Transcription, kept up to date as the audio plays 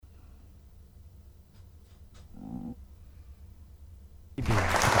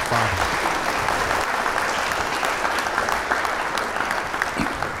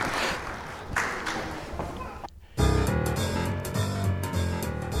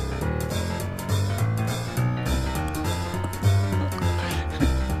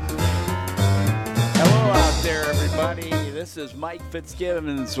everybody. This is Mike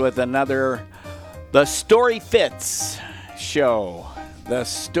Fitzgibbons with another The Story Fits show. The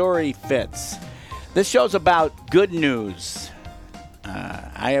Story Fits. This show's about good news.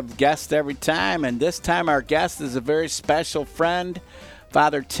 I have guests every time, and this time our guest is a very special friend,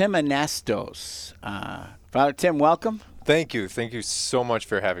 Father Tim Anastos. Father Tim, welcome. Thank you. Thank you so much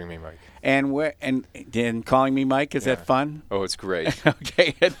for having me, Mike. And calling me Mike, is that fun? Oh, it's great.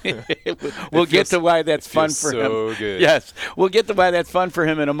 Okay. We'll get to why that's fun for him. So good. Yes, we'll get to why that's fun for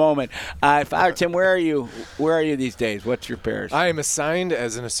him in a moment. Father Tim, where are you? Where are you these days? What's your parish? I am assigned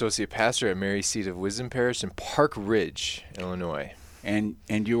as an associate pastor at Mary Seat of Wisdom Parish in Park Ridge, Illinois. And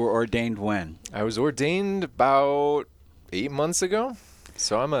you were ordained when? I was ordained about 8 months ago.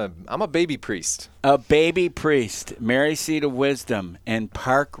 So I'm a baby priest. A baby priest, Mary Seat of Wisdom in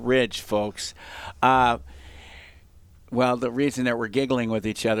Park Ridge, folks. Well, the reason that we're giggling with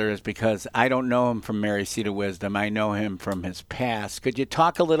each other is because I don't know him from Mary Seat of Wisdom. I know him from his past. Could you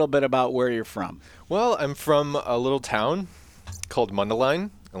talk a little bit about where you're from? Well, I'm from a little town called Mundelein,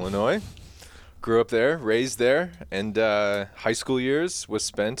 Illinois. Grew up there, raised there, and high school years was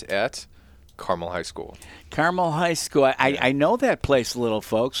spent at Carmel High School. Carmel High School. I know that place a little,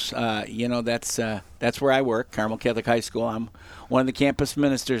 folks. That's where I work, Carmel Catholic High School. I'm one of the campus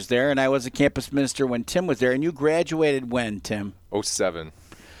ministers there, and I was a campus minister when Tim was there. And you graduated when, Tim? 07.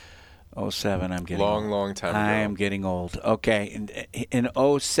 07, I'm getting long time ago. I am getting old. Okay, in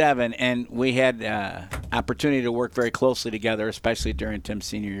 07, and we had opportunity to work very closely together, especially during Tim's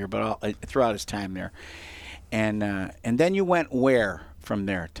senior year, but throughout his time there. And then you went where from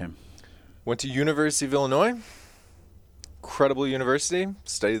there, Tim? Went to University of Illinois. Incredible university.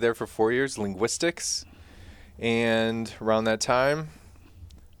 Studied there for 4 years, linguistics. And around that time,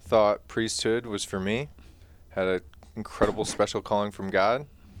 thought priesthood was for me. Had an incredible special calling from God.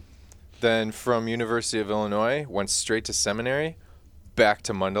 Then from University of Illinois, went straight to seminary, back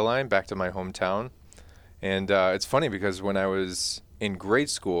to Mundelein, back to my hometown. And it's funny because when I was in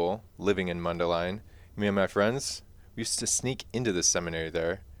grade school, living in Mundelein, me and my friends, we used to sneak into the seminary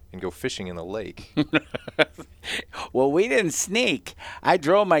there and go fishing in the lake. Well, we didn't sneak. I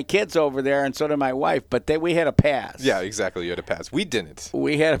drove my kids over there, and so did my wife, but we had a pass. Yeah, exactly. You had a pass. We didn't.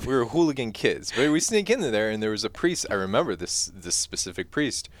 We were hooligan kids. But we sneak into there, and there was a priest. I remember this specific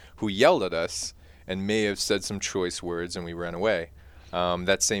priest who yelled at us and may have said some choice words, and we ran away.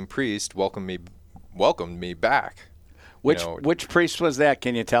 That same priest welcomed me back. Which priest was that?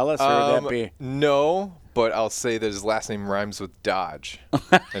 Can you tell us, or would that be? No. But I'll say that his last name rhymes with Dodge.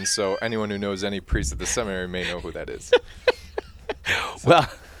 And so anyone who knows any priest at the seminary may know who that is. Well,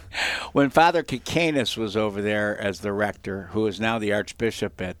 when Father Kikanus was over there as the rector, who is now the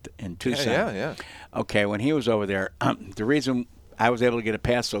Archbishop in Tucson. Yeah. Okay, when he was over there, the reason I was able to get a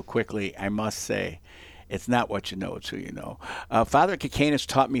pass so quickly, I must say, it's not what you know, it's who you know. Father Kikanus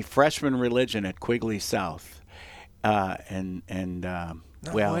taught me freshman religion at Quigley South.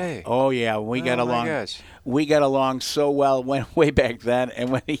 No way. Oh yeah, we got along. Gosh. We got along so well. Went way back then,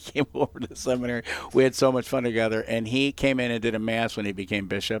 and when he came over to the seminary, we had so much fun together. And he came in and did a mass when he became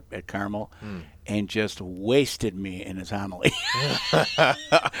bishop at Carmel, and just wasted me in his homily.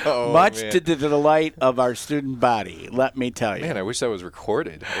 Much to the delight of our student body, let me tell you. Man, I wish that was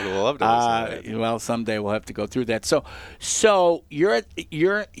recorded. I would have loved to listen to that. Well, someday we'll have to go through that. So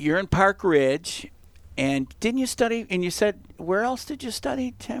you're in Park Ridge. And didn't you study? And you said, where else did you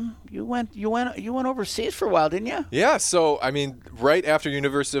study, Tim? You went overseas for a while, didn't you? Yeah. So right after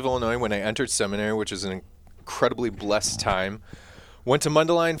University of Illinois, when I entered seminary, which is an incredibly blessed time, went to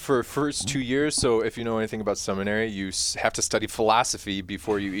Mundelein for first 2 years. So if you know anything about seminary, you have to study philosophy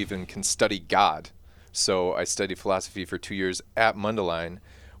before you even can study God. So I studied philosophy for 2 years at Mundelein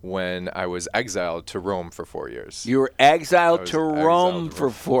when I was exiled to Rome for 4 years. You were exiled to Rome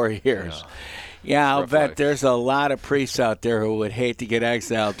for 4 years. Yeah, I'll bet there's a lot of priests out there who would hate to get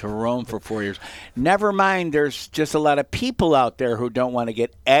exiled to Rome for 4 years. Never mind, there's just a lot of people out there who don't want to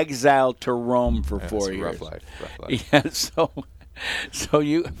get exiled to Rome for 4 years. Rough life. Yeah, so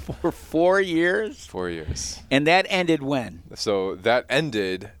you for 4 years? 4 years. And that ended when? So that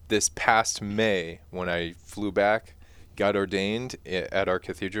ended this past May when I flew back, got ordained at our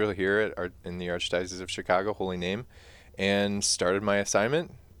cathedral here in the Archdiocese of Chicago, Holy Name, and started my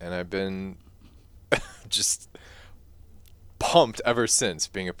assignment. And I've been just pumped ever since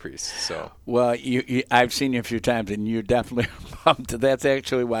being a priest. So well, I've seen you a few times, and you're definitely pumped. That's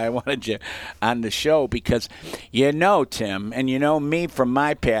actually why I wanted you on the show, because you know Tim, and you know me from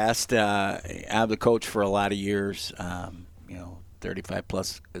my past. I'm the coach for a lot of years. 35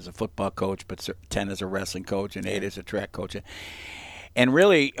 plus as a football coach, but 10 as a wrestling coach, and 8 as a track coach. And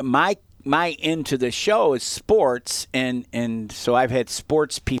really, my my into the show is sports, and so I've had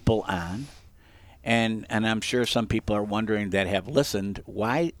sports people on, and I'm sure some people are wondering that have listened,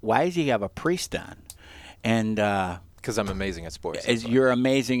 why does he have a priest on? And because I'm amazing at sports. You're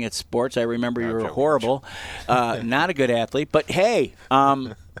amazing at sports. I remember you were horrible, not a good athlete, but hey,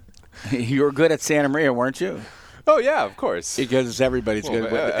 you were good at Santa Maria, weren't you? Oh yeah, of course. Because everybody's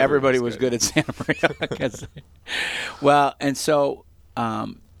good. Everybody was good at Santa Maria. Well, and so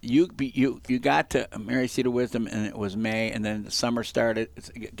you got to Mary Seat of Wisdom, and it was May, and then the summer started,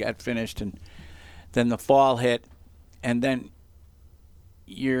 got finished, and then the fall hit, and then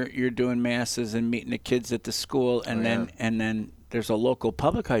you're doing masses and meeting the kids at the school, and then there's a local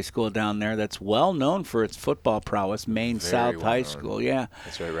public high school down there that's well known for its football prowess, Maine South High School. Yeah,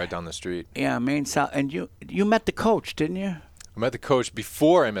 that's right down the street. Yeah, Maine South. And you met the coach, didn't you? I met the coach.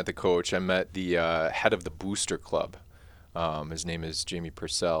 Before I met the coach, I met the head of the Booster Club. His name is Jamie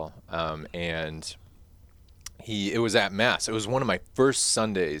Purcell, and it was at Mass. It was one of my first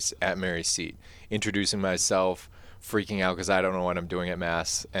Sundays at Mary Seat, introducing myself, freaking out because I don't know what I'm doing at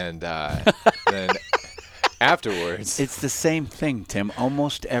Mass, and then afterwards, it's the same thing, Tim,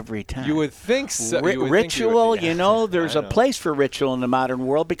 almost every time. You would think so. Ritual, there's a place for ritual in the modern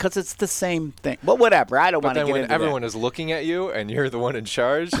world because it's the same thing. But whatever, I don't want to get into that. But then when everyone is looking at you and you're the one in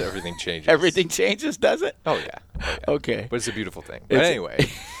charge, everything changes. Everything changes, does it? Oh, yeah. Okay. But it's a beautiful thing. But anyway,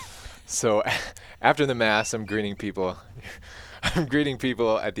 so after the Mass, I'm greeting people. I'm greeting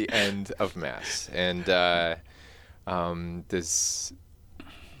people at the end of Mass. And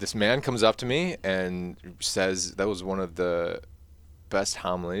this man comes up to me and says that was one of the best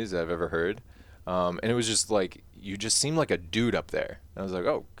homilies I've ever heard. And it was just like, you just seem like a dude up there. And I was like,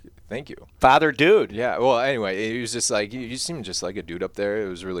 oh, thank you. Father dude. Yeah. Well, anyway, it was just like, you seem just like a dude up there. It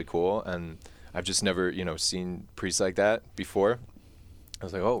was really cool. And I've just never, seen priests like that before. I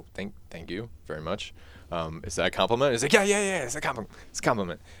was like, oh, thank you very much. Is that a compliment? He's like, yeah, it's a compliment. It's a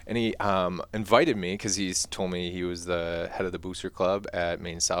compliment. And he invited me because he's told me he was the head of the Booster Club at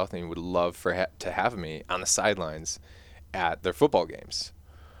Maine South, and he would love to have me on the sidelines at their football games.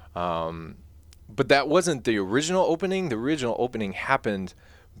 But that wasn't the original opening. The original opening happened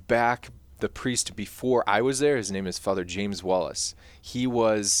back the priest before I was there. His name is Father James Wallace. He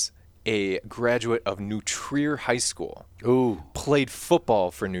was a graduate of New Trier High School. Ooh. Played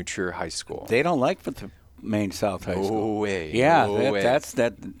football for New Trier High School. They don't like the Maine South High School. No way. Yeah, no way. That's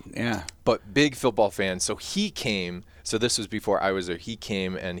that. Yeah. But big football fan. So he came. So this was before I was there. He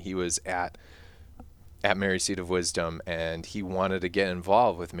came and he was at Mary Seat of Wisdom, and he wanted to get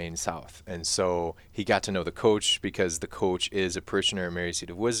involved with Maine South. And so he got to know the coach because the coach is a parishioner at Mary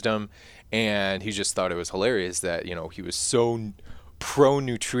Seat of Wisdom, and he just thought it was hilarious that he was so pro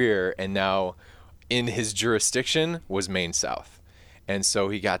New Trier, and now in his jurisdiction was Maine South. And so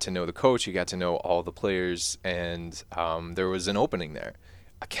he got to know the coach, he got to know all the players, and there was an opening there.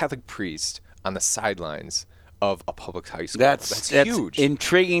 A Catholic priest on the sidelines of a public high school. That's huge.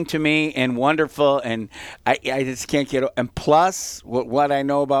 Intriguing to me and wonderful, and I just can't get – and plus what I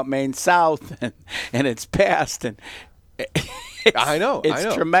know about Maine South and its past. And I know.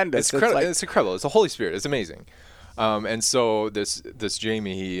 It's tremendous. It's incredible. It's the Holy Spirit. It's amazing. And so this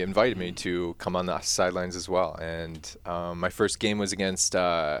Jamie, he invited me to come on the sidelines as well. And my first game was against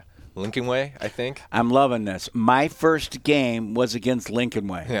Lincoln Way, I think. I'm loving this. My first game was against Lincoln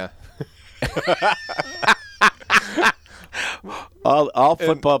Way. Yeah. all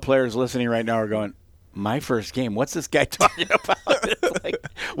football players listening right now are going, my first game? What's this guy talking about?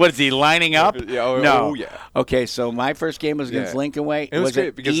 What is he lining up? No. Yeah. Okay, so my first game was against Lincoln Way. It was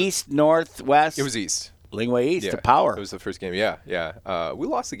great because east, north, west? It was east. Lincoln Way East, the power. It was the first game. Yeah. We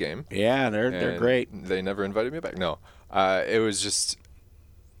lost the game. Yeah, they're great. They never invited me back. No. It was just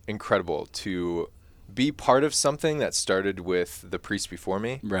incredible to be part of something that started with the priest before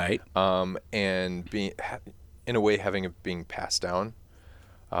me. Right. And being, in a way, having it being passed down.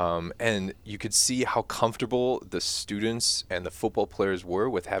 And you could see how comfortable the students and the football players were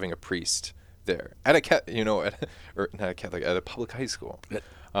with having a priest there at a public high school.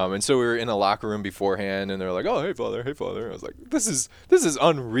 And so we were in a locker room beforehand, and they're like, "Oh, hey, Father, hey, Father." I was like, "This is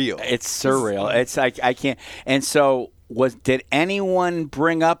unreal. It's surreal. It's like I can't." And so, did anyone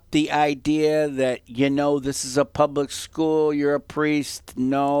bring up the idea that this is a public school? You're a priest?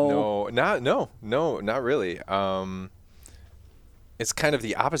 No, not really. It's kind of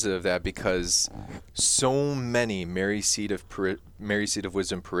the opposite of that because so many Mary Seat of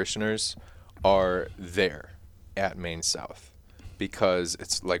Wisdom parishioners are there at Maine South. Because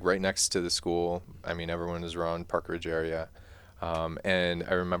it's like right next to the school. I mean, everyone is around Park Ridge area. And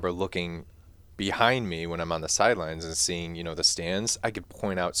I remember looking behind me when I'm on the sidelines and seeing, the stands, I could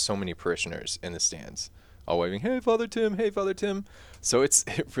point out so many parishioners in the stands, all waving, "Hey, Father Tim, hey, Father Tim." So it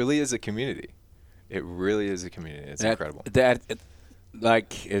really is a community. It really is a community. It's incredible.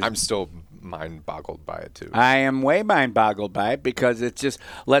 I'm still mind-boggled by it, too. I am way mind-boggled by it because it's just,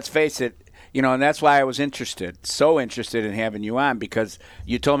 let's face it, and that's why I was so interested in having you on, because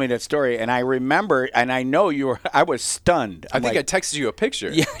you told me that story, and I remember, and I know I was stunned. I think I texted you a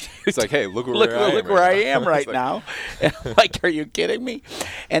picture. Yeah. It's like, hey, look where I am right now. Like, are you kidding me?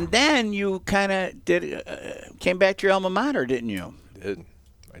 And then you kind of came back to your alma mater, didn't you?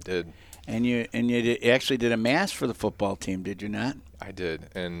 I did. And you actually did a mass for the football team, did you not? I did,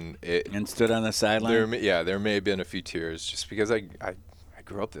 and stood on the sideline. There may have been a few tears just because I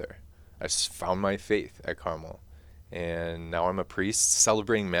grew up there. I found my faith at Carmel, and now I'm a priest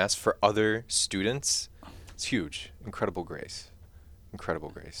celebrating mass for other students. It's huge, incredible grace,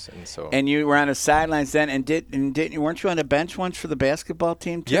 and you were on the sidelines then, weren't you on the bench once for the basketball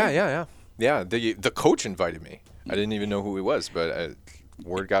team too? Yeah. The coach invited me. I didn't even know who he was, but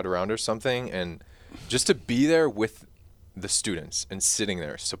word got around or something, and just to be there with the students and sitting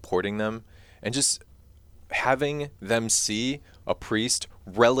there supporting them and just having them see a priest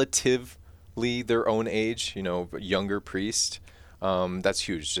relatively their own age, younger priest, that's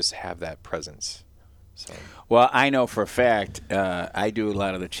huge. Just have that presence. So. Well, I know for a fact, I do a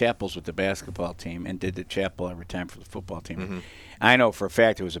lot of the chapels with the basketball team and did the chapel every time for the football team. Mm-hmm. I know for a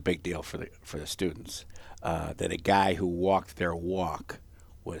fact it was a big deal for the students that a guy who walked their walk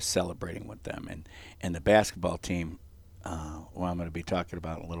was celebrating with them, and the basketball team, I'm going to be talking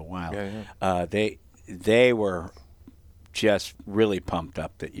about in a little while. They were just really pumped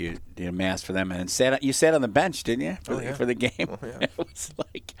up that you did a mass for them, and you sat on the bench, didn't you, for the game? Oh, yeah. It was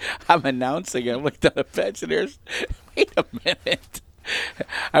like I'm announcing, and I looked on the bench, and wait a minute.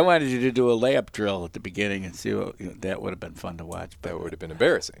 I wanted you to do a layup drill at the beginning and see that would have been fun to watch. That would have been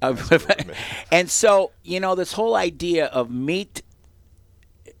embarrassing. And so, this whole idea of meet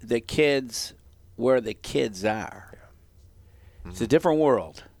the kids where the kids are. Yeah. Mm-hmm. It's a different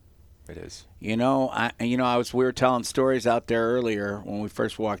world. It is. We were telling stories out there earlier when we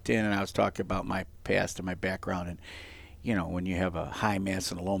first walked in, and I was talking about my past and my background, and when you have a high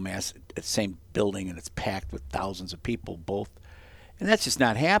mass and a low mass at the same building and it's packed with thousands of people both, and that's just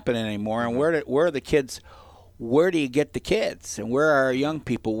not happening anymore. And where are the kids? Where do you get the kids? And where are our young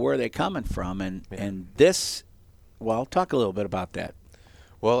people? Where are they coming from? And this, talk a little bit about that.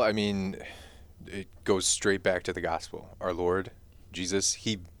 Well, I mean, it goes straight back to the gospel. Our Lord Jesus,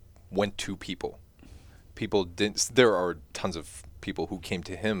 he went to people. People didn't. There are tons of people who came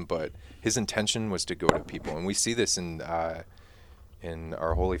to him, but his intention was to go to people, and we see this in our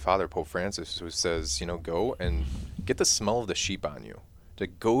Holy Father, Pope Francis, who says, go and get the smell of the sheep on you. To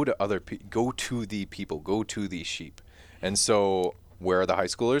go to go to the people, go to the sheep. And so, where are the high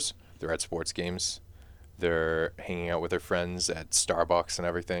schoolers? They're at sports games. They're hanging out with their friends at Starbucks and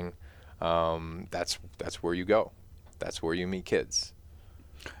everything. That's where you go. That's where you meet kids.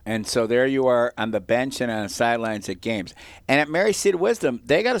 And so there you are on the bench and on the sidelines at games. And at Mary Seat of Wisdom,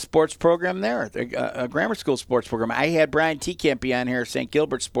 they got a sports program there, a grammar school sports program. I had Brian Tekamp be on here, St.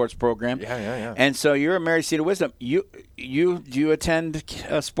 Gilbert sports program. Yeah. And so you're at Mary Seat of Wisdom. Do you attend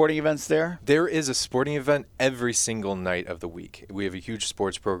sporting events there? There is a sporting event every single night of the week. We have a huge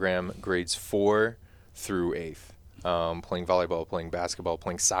sports program, grades 4 through 8th, playing volleyball, playing basketball,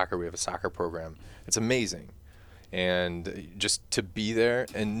 playing soccer. We have a soccer program. It's amazing. And just to be there,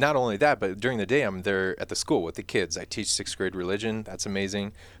 and not only that, but during the day I'm there at the school with the kids. I teach 6th grade religion. That's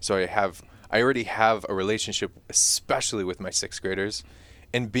amazing. So I already have a relationship, especially with my 6th graders.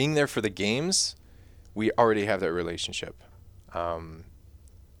 And being there for the games, we already have that relationship.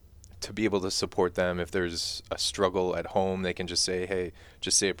 To be able to support them, if there's a struggle at home, they can just say, hey,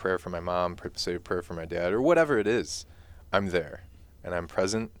 just say a prayer for my mom, say a prayer for my dad, or whatever it is. I'm there, and I'm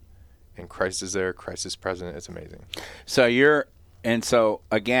present. And Christ is there. Christ is present. It's amazing. So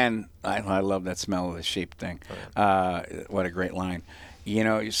again, I love that smell of the sheep thing. What a great line.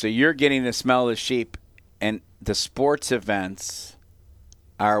 So you're getting the smell of the sheep, and the sports events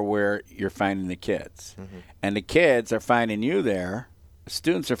are where you're finding the kids. Mm-hmm. And the kids are finding you there. The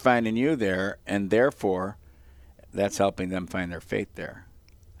students are finding you there, and therefore that's helping them find their faith there.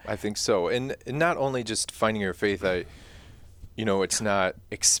 I think so. And not only just finding your faith, it's not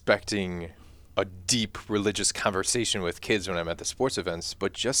expecting a deep religious conversation with kids when I'm at the sports events,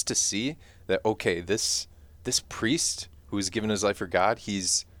 but just to see that, okay, this priest who has given his life for God,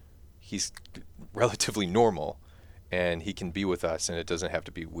 he's relatively normal, and he can be with us, and it doesn't have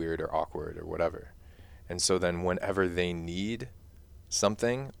to be weird or awkward or whatever. And so then whenever they need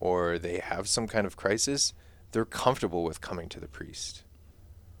something or they have some kind of crisis, they're comfortable with coming to the priest.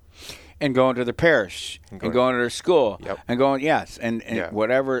 And going to the parish, and going to their school, Yep. and going, yes, and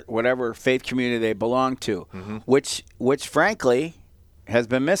whatever faith community they belong to, which frankly has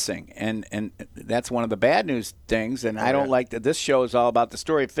been missing, and that's one of the bad news things. And I don't like that. This show is all about the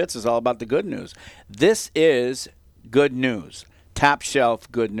story. Fitz is all about the good news. This is good news, top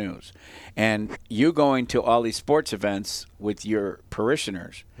shelf good news. And you going to all these sports events with your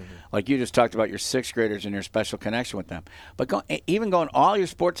parishioners, like you just talked about your sixth graders and your special connection with them. But even going all your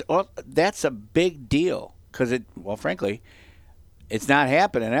sports, that's a big deal because frankly, it's not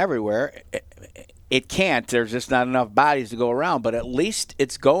happening everywhere. It can't. There's just not enough bodies to go around. But at least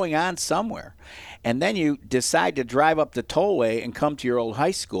it's going on somewhere. And then you decide to drive up the tollway and come to your old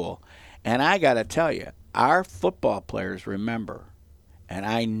high school. And I got to tell you, our football players remember. And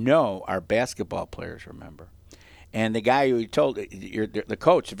I know our basketball players remember. And the guy who you told, the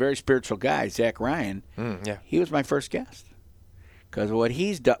coach, a very spiritual guy, Zach Ryan, he was my first guest. Because what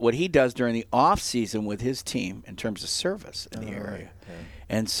he does during the off season with his team in terms of service in the area,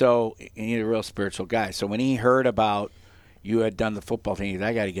 and so he's a real spiritual guy. So when he heard about you had done the football thing, he said,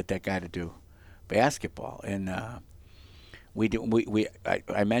 I got to get that guy to do basketball. And I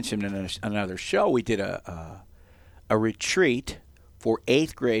mentioned in another show we did a retreat for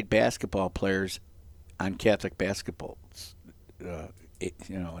 8th grade basketball players on Catholic basketball.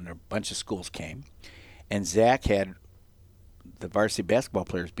 And a bunch of schools came, and Zach had the varsity basketball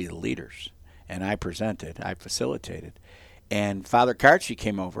players be the leaders, and I facilitated, and Father Karchi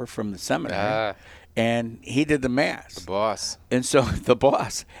came over from the seminary, and he did the mass. The boss. And so the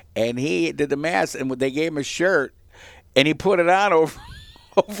boss, and he did the mass, and they gave him a shirt, and he put it on over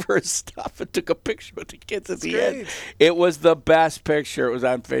his stuff and took a picture with the kids at the end. It was the best picture. It was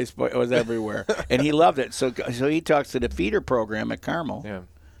on Facebook. It was everywhere, and he loved it. So he talks to the feeder program at Carmel,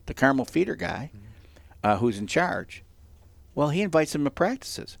 the Carmel feeder guy, who's in charge. Well, he invites him to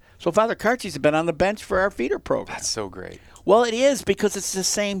practices. So Father Karchi's been on the bench for our feeder program. That's so great. Well, it is because it's the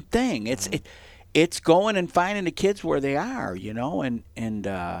same thing. It's going and finding the kids where they are,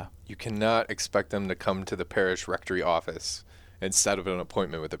 and you cannot expect them to come to the parish rectory office instead of an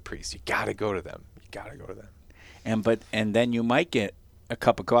appointment with a priest. You got to go to them. And then you might get a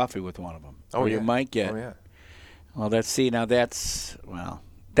cup of coffee with one of them. You might get. Well, that's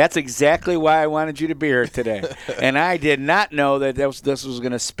exactly why I wanted you to be here today. And I did not know that this was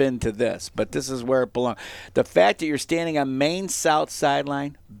going to spin to this, but this is where it belongs. The fact that you're standing on Main South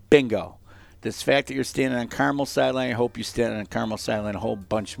sideline, bingo. This fact that you're standing on Carmel sideline, I hope you stand on Carmel sideline a whole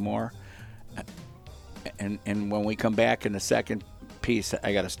bunch more. And when we come back in the second piece,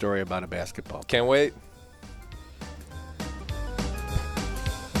 I got a story about a basketball. Can't wait.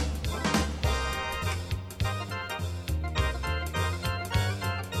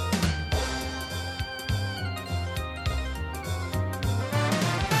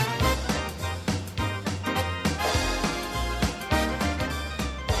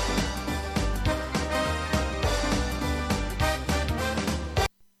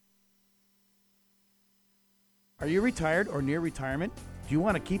 Are you retired or near retirement? Do you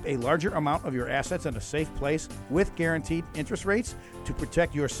want to keep a larger amount of your assets in a safe place with guaranteed interest rates to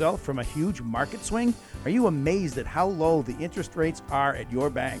protect yourself from a huge market swing? Are you amazed at how low the interest rates are at your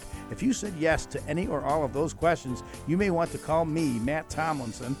bank? If you said yes to any or all of those questions, you may want to call me, Matt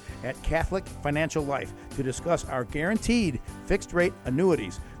Tomlinson, at Catholic Financial Life to discuss our guaranteed fixed rate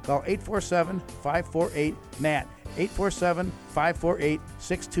annuities. Call 847-548-MATT,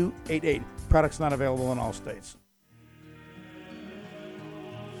 847-548-6288. Products not available in all states.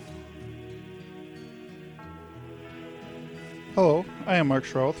 Hello, I am Mark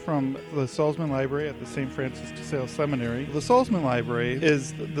Schroth from the Salzman Library at the St. Francis de Sales Seminary. The Salzman Library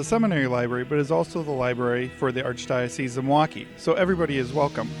is the seminary library, but is also the library for the Archdiocese of Milwaukee, so everybody is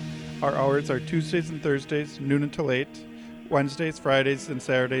welcome. Our hours are Tuesdays and Thursdays, noon until 8, Wednesdays, Fridays, and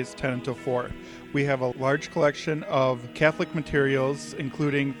Saturdays, 10 until 4. We have a large collection of Catholic materials,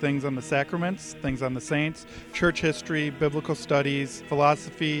 including things on the sacraments, things on the saints, church history, biblical studies,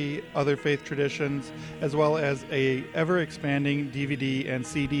 philosophy, other faith traditions, as well as a ever-expanding DVD and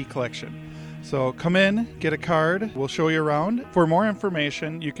CD collection. So come in, get a card, we'll show you around. For more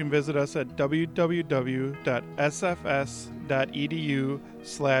information, you can visit us at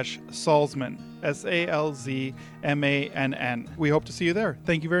www.sfs.edu/Salzman, SALZMANN. We hope to see you there.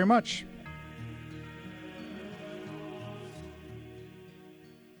 Thank you very much.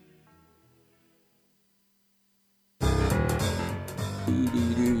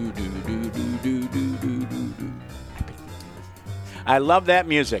 I love that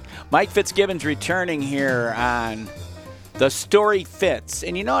music. Mike Fitzgibbon's returning here on The Story Fits.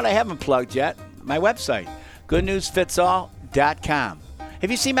 And you know what I haven't plugged yet? My website, goodnewsfitsall.com.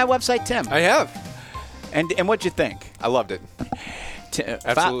 Have you seen my website, Tim? I have. And what'd you think? I loved it.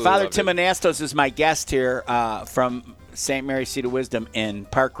 Absolutely Father loved Tim it. Anastos is my guest here from St. Mary's Seat of Wisdom in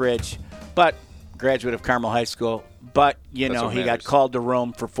Park Ridge, but graduate of Carmel High School. But, you That's know, what he got matters. called to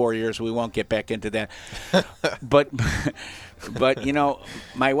Rome for 4 years. We won't get back into that. But, you know,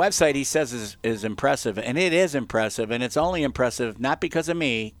 my website, he says, is impressive. And it is impressive. And it's only impressive not because of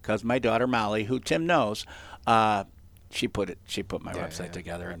me, because my daughter, Molly, who Tim knows, she put my website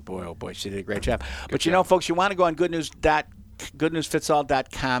together. And, boy, oh, boy, she did a great job. But, you know, folks, you want to go on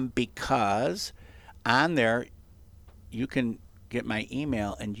goodnewsfitsall.com because on there you can get my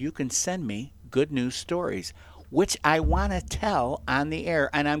email and you can send me good news stories, which I want to tell on the air.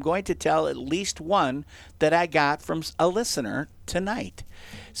 And I'm going to tell at least one that I got from a listener tonight.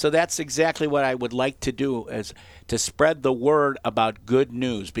 So that's exactly what I would like to do, is to spread the word about good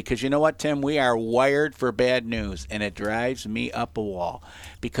news. Because you know what, Tim? We are wired for bad news, and it drives me up a wall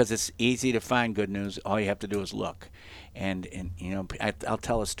because it's easy to find good news. All you have to do is look. And you know, I'll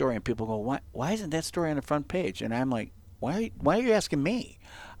tell a story, and people go, why isn't that story on the front page? And I'm like, why are you asking me?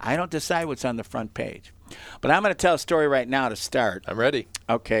 I don't decide what's on the front page. But I'm going to tell a story right now to start. I'm ready.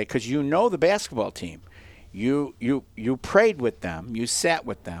 Okay, because you know the basketball team. You prayed with them. You sat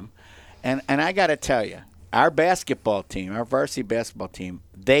with them. And I got to tell you, our basketball team, our varsity basketball team,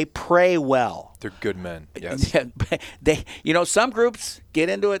 they pray well. They're good men. Yes. You know, some groups get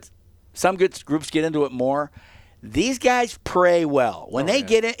into it. Some groups get into it more. These guys pray well. When they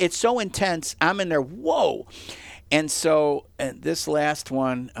get in, it's so intense. I'm in there, whoa. And so this last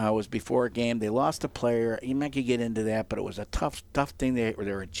one was before a game. They lost a player. You might could get into that, but it was a tough thing.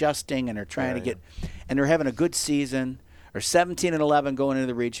 They're adjusting, and they're trying to get – and they're having a good season. Or 17-11 going into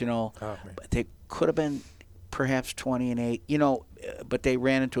the regional. But they could have been perhaps 20-8, you know, but they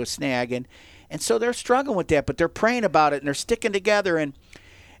ran into a snag. And so they're struggling with that, but they're praying about it, and they're sticking together. And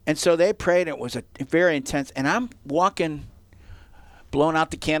so they prayed, and it was a very intense. And I'm walking – blowing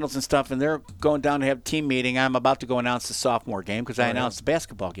out the candles and stuff, and they're going down to have a team meeting. I'm about to go announce the sophomore game because I announced the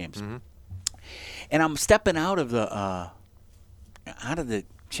basketball games. Mm-hmm. And I'm stepping out of the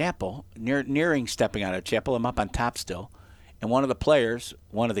chapel, nearing stepping out of the chapel. I'm up on top still, and one of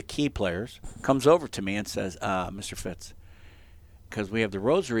the key players, comes over to me and says, "Mr. Fitz, because we have the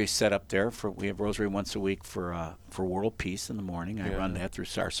rosary set up there we have rosary once a week for world peace in the morning. I run that through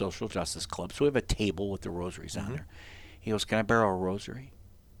our social justice club, so we have a table with the rosaries on there." He goes, "Can I borrow a rosary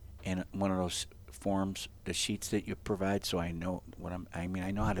and one of those forms, the sheets that you provide, so I know I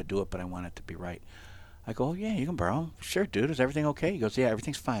know how to do it, but I want it to be right." I go, "Oh, yeah, you can borrow them." "Sure, dude. Is everything okay?" He goes, "Yeah,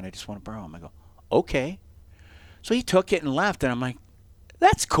 everything's fine. I just want to borrow them." I go, "Okay." So he took it and left, and I'm like,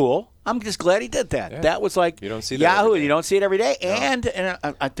 that's cool. I'm just glad he did that. Yeah. That was like you don't see that Yahoo. You don't see it every day. No. And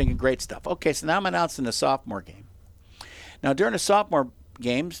I'm thinking great stuff. Okay, so now I'm announcing the sophomore game. Now, during the sophomore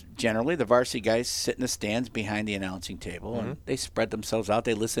games, generally the varsity guys sit in the stands behind the announcing table, and they spread themselves out.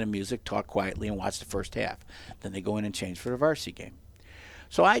 They listen to music, talk quietly, and watch the first half. Then they go in and change for the varsity game.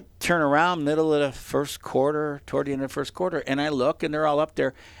 So I turn around middle of the first quarter, toward the end of the first quarter, and I look, and they're all up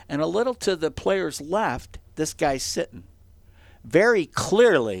there. And a little to the player's left, this guy's sitting, very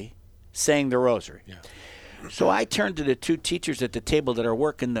clearly saying the rosary. Yeah. So I turn to the two teachers at the table that are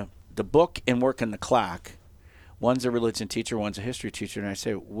working the book and working the clock. One's a religion teacher, one's a history teacher, and I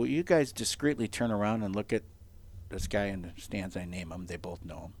say, will you guys discreetly turn around and look at this guy in the stands? I name him. They both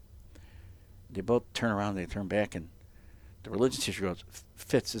know him. They both turn around, they turn back, and the religion teacher goes,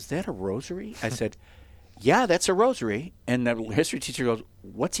 "Fitz, is that a rosary?" I said, "Yeah, that's a rosary." And the history teacher goes,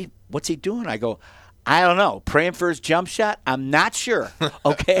 What's he doing? I go, "I don't know. Praying for his jump shot? I'm not sure."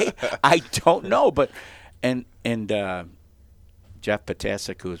 Okay? I don't know. But and Jeff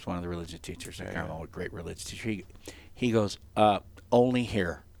Potasic, who is one of the religion teachers at Carmel, a great religion teacher, he goes, only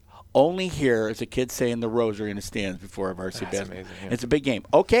here is a kid saying the rosary in the stands before a varsity basketball. Amazing, yeah. It's a big game.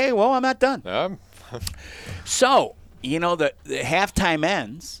 Okay, well, I'm not done. So, you know, the halftime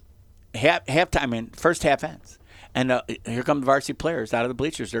ends. First half ends. And here come the varsity players out of the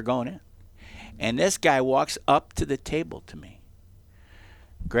bleachers. They're going in. And this guy walks up to the table to me,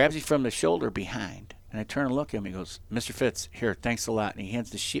 grabs me from the shoulder behind, and I turn and look at him. He goes, "Mr. Fitz, here, thanks a lot." And he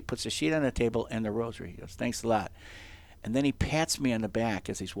hands the sheet, puts the sheet on the table and the rosary. He goes, "Thanks a lot." And then he pats me on the back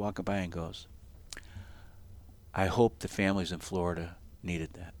as he's walking by and goes, "I hope the families in Florida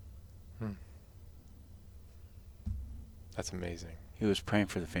needed that." That's amazing. He was praying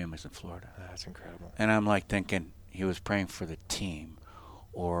for the families in Florida. That's incredible. And I'm like thinking he was praying for the team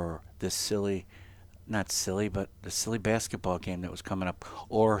or this silly basketball game that was coming up,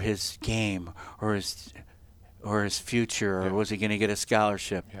 or his game, or his or his future, or was he going to get a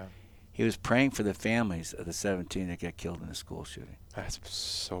scholarship? Yeah. He was praying for the families of the 17 that got killed in the school shooting. That's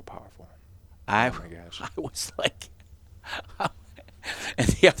so powerful. Oh my gosh. I was like, and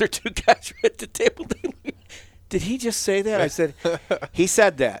the other two guys were at the table. Did he just say that? I said, he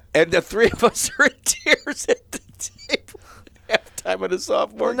said that. And the three of us are in tears at the table at halftime of the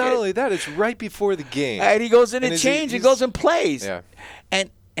sophomore Well, not game. only that, it's right before the game. And he goes in and is change. He he's- goes and plays. Yeah.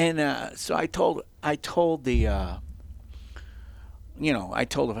 And so I told the I told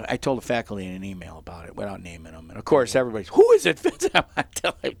the faculty in an email about it without naming them. And of course, everybody's, who is it? I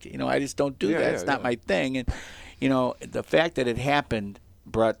tell them, I just don't do that. It's not my thing. And the fact that it happened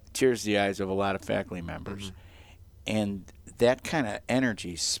brought tears to the eyes of a lot of faculty members, and that kind of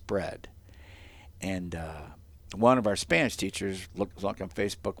energy spread. And one of our Spanish teachers, look on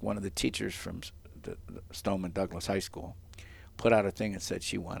Facebook, one of the teachers from the Stoneman Douglas High School, put out a thing and said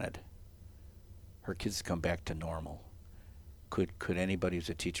she wanted her kids to come back to normal. Could anybody who's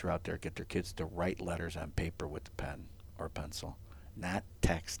a teacher out there get their kids to write letters on paper with a pen or pencil? Not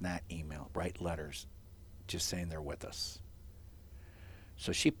text, not email. Write letters just saying they're with us.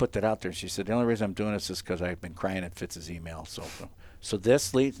 So she put that out there. She said, the only reason I'm doing this is because I've been crying at Fitz's email. So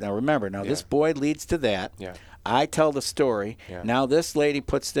this leads, now remember, this boy leads to that. Yeah. I tell the story. Yeah. Now this lady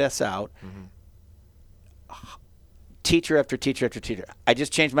puts this out. Teacher after teacher after teacher. I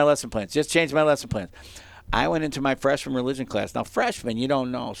just changed my lesson plans. I went into my freshman religion class. Now, freshmen, you don't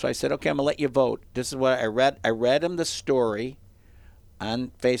know. So I said, okay, I'm going to let you vote. This is what I read. I read him the story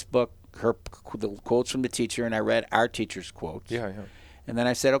on Facebook, the quotes from the teacher, and I read our teacher's quotes. Yeah. And then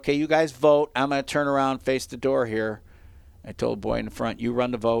I said, okay, you guys vote. I'm going to turn around, face the door here. I told the boy in the front, you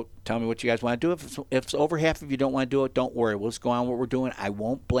run the vote. Tell me what you guys want to do. If it's over half of you don't want to do it, don't worry. We'll just go on what we're doing. I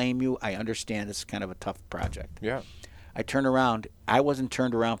won't blame you. I understand this is kind of a tough project. Yeah. I turned around. I wasn't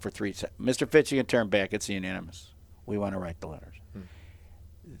turned around for 3 seconds. Mr. Fitz, you can turn back. It's unanimous. We want to write the letters.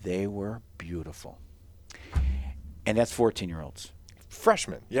 They were beautiful. And that's 14-year-olds.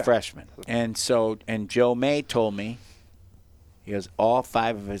 Freshmen. Yeah. Freshmen. And Joe May told me, he has all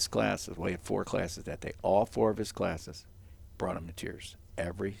 5 of his classes. Well, he had 4 classes that day. All 4 of his classes brought him to tears.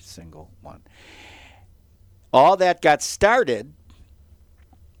 Every single one. All that got started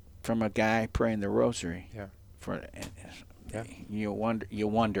from a guy praying the rosary. Yeah. You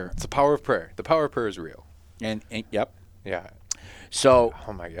wonder. It's the power of prayer. The power of prayer is real. And yep. Yeah. So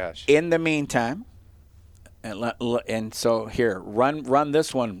Oh my gosh. in the meantime, and so here, run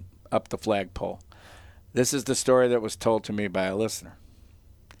this one up the flagpole. This is the story that was told to me by a listener.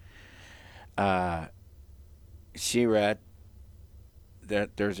 She read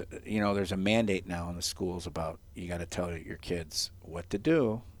that there's a mandate now in the schools about you got to tell your kids what to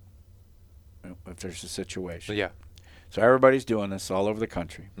do if there's a situation. Yeah. So everybody's doing this all over the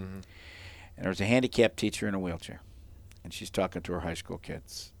country. Mm-hmm. And there's a handicapped teacher in a wheelchair. And she's talking to her high school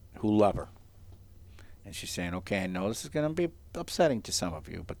kids who love her. And she's saying, okay, I know this is going to be upsetting to some of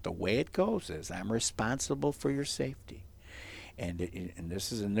you, but the way it goes is I'm responsible for your safety. And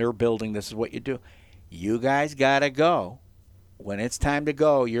this is in their building. This is what you do. You guys got to go. When it's time to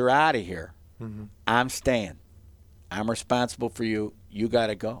go, you're out of here. Mm-hmm. I'm staying. I'm responsible for you. You got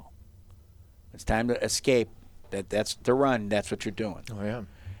to go. It's time to escape. That's the run. That's what you're doing. Oh yeah.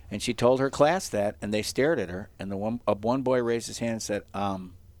 And she told her class that, and they stared at her. And one boy raised his hand and said,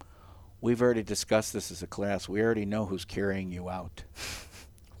 we've already discussed this as a class. We already know who's carrying you out.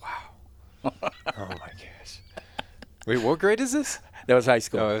 Wow. Oh my gosh. Wait, what grade is this? That was high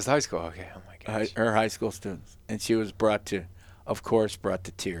school. Oh, it was high school. Okay. Oh my gosh. Her high school students. And she was brought to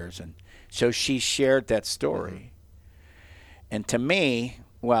tears. And so she shared that story. Mm-hmm. And to me,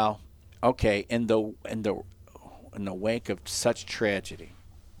 well, okay, in the wake of such tragedy,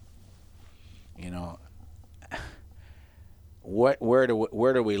 where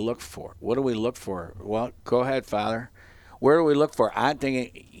do we look for? What do we look for? Well, go ahead, Father. Where do we look for? I'm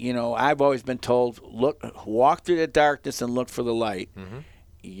thinking, I've always been told, walk through the darkness and look for the light.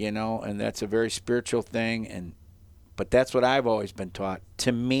 Mm-hmm. And that's a very spiritual thing. But that's what I've always been taught.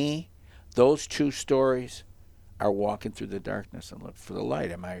 To me, those 2 stories are walking through the darkness and look for the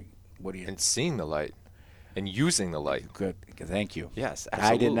light. And seeing the light. And using the light. Good. Thank you. Yes,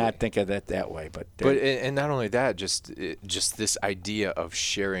 absolutely. I did not think of it that way. But and not only that, just this idea of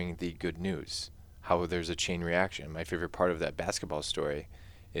sharing the good news, how there's a chain reaction. My favorite part of that basketball story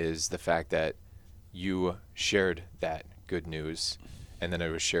is the fact that you shared that good news, and then it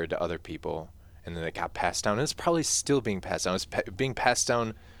was shared to other people, and then it got passed down. And it's probably still being passed down. It's being passed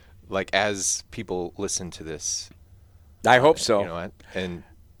down like as people listen to this. I hope so. And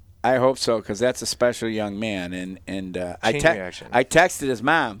I hope so, because that's a special young man. And I reaction. texted his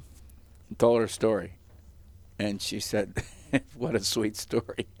mom and told her story. And she said, "What a sweet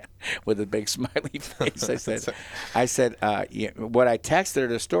story," with a big smiley face. I said, yeah, what I texted her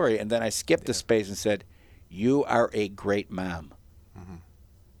the story, and then I skipped a space and said, "You are a great mom." Mm-hmm.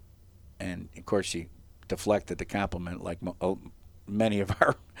 And of course, she deflected the compliment, like many of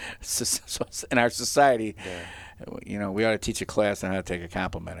our in our society. Yeah. We ought to teach a class on how to take a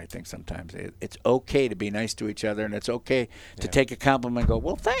compliment. I think sometimes it's okay to be nice to each other, and it's okay to take a compliment and go,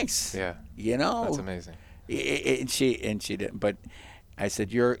 "Well, thanks." Yeah, that's amazing. And she didn't, but I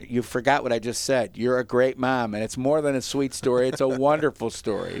said, you forgot what I just said. You're a great mom, and it's more than a sweet story. It's a wonderful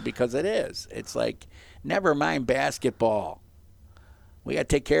story, because it is. It's like, never mind basketball. We got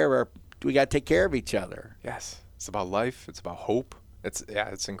to take care of each other. Yes, it's about life. It's about hope.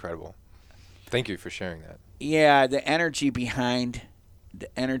 It's incredible. Thank you for sharing that. Yeah, the energy behind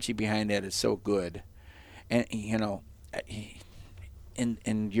that is so good, and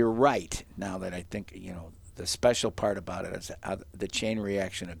and you're right. Now that I think, the special part about it is the chain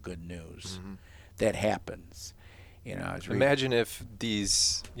reaction of good news that happens. Imagine if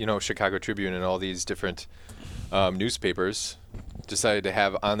these, Chicago Tribune and all these different newspapers decided to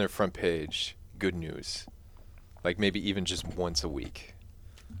have on their front page good news, like maybe even just once a week.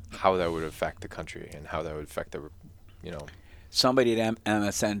 How that would affect the country and how that would affect the, Somebody at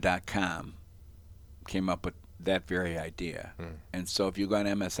MSN.com came up with that very idea. And so if you go on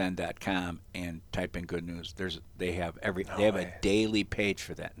MSN.com and type in good news, they have a daily page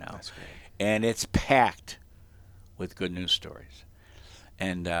for that now. That's great. And it's packed with good news stories.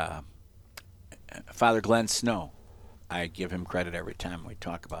 And Father Glenn Snow, I give him credit every time we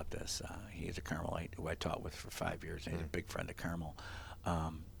talk about this. He's a Carmelite who I taught with for 5 years. He's a big friend of Carmel.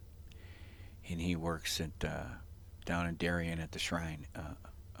 And he works at down in Darien at the shrine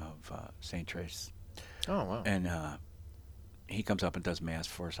of St. Trace. Oh, wow. And he comes up and does Mass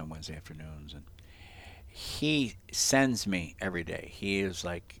for us on Wednesday afternoons. And he sends me every day. He is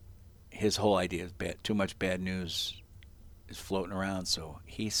like, his whole idea is too much bad news is floating around, so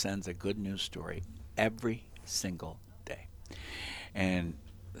he sends a good news story every single day. And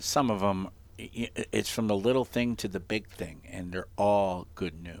some of them, it's from the little thing to the big thing, and they're all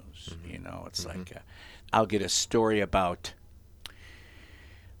good news. It's like I'll get a story about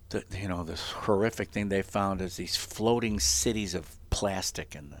this horrific thing they found is these floating cities of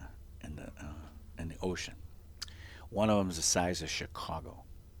plastic in the ocean. One of them is the size of Chicago.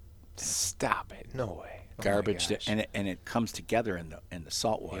 Stop it! No way. Garbage, and it comes together in the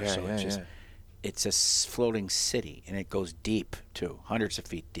salt water. It's a floating city, and it goes deep too, hundreds of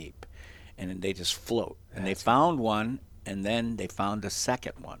feet deep, and then they just float. And they found one, and then they found a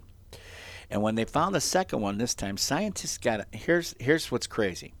second one. And when they found the second one this time, scientists got here's what's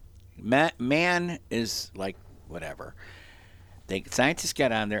crazy. Man is like whatever. Scientists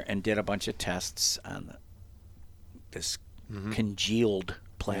got on there and did a bunch of tests on this congealed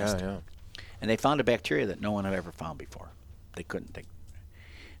plastic. And they found a bacteria that no one had ever found before. They couldn't think.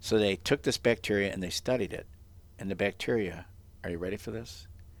 So they took this bacteria and they studied it. And the bacteria, are you ready for this?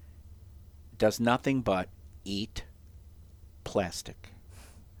 Does nothing but eat plastic.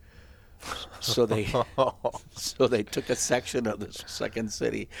 So they took a section of the second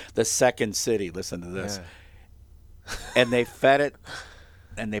city, listen to this, and they fed it,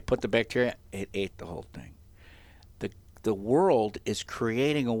 and they put the bacteria, it ate the whole thing. The world is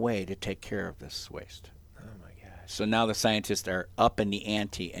creating a way to take care of this waste. Oh, my gosh. So now the scientists are up in the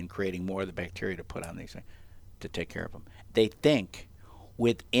ante and creating more of the bacteria to put on these things to take care of them. They think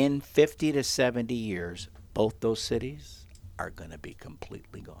within 50 to 70 years, both those cities are going to be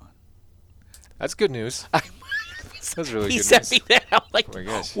completely gone. That's good news. That's really good news. He sent me that. I'm like, oh my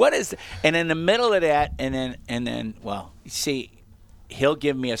gosh. What is it? And in the middle of that, and then, well, you see, he'll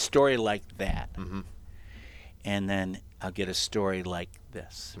give me a story like that. And then I'll get a story like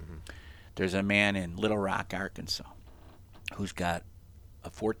this. There's a man in Little Rock, Arkansas, who's got a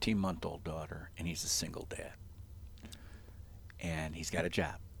 14-month-old daughter, and he's a single dad. And he's got a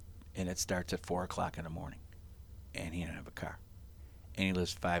job, and it starts at 4 o'clock in the morning, and he doesn't have a car. And he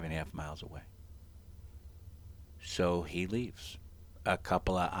lives 5.5 miles away. So he leaves a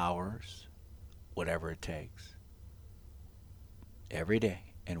couple of hours, whatever it takes, every day,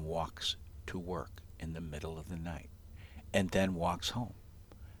 and walks to work in the middle of the night, and then walks home.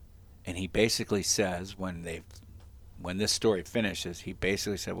 And he basically says, when this story finishes, he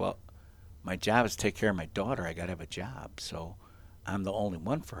basically said, well, my job is to take care of my daughter. I got to have a job, so I'm the only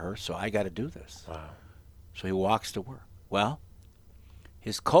one for her, so I got to do this. Wow. So he walks to work. Well,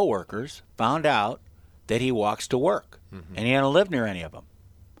 his coworkers found out that he walks to work, and he hadn't lived near any of them.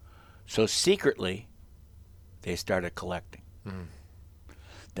 So secretly, they started collecting.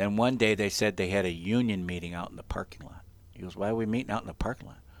 Then one day they said they had a union meeting out in the parking lot. He goes, why are we meeting out in the parking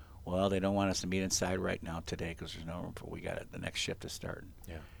lot? Well, they don't want us to meet inside right now today because there's no room for, we got it, the next shift is starting.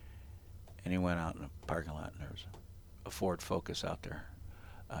 Yeah. And he went out in the parking lot, and there was a Ford Focus out there,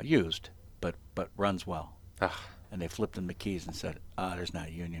 used, but runs well. And they flipped him the keys and said, there's not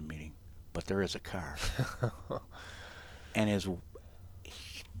a union meeting, but there is a car. And his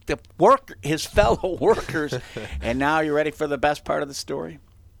fellow workers, and now you ready for the best part of the story?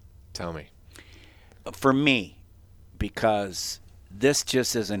 Tell me. For me, because this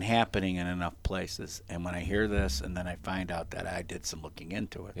just isn't happening in enough places. And when I hear this and then I find out that I did some looking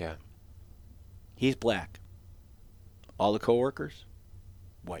into it. Yeah. He's black. All the coworkers,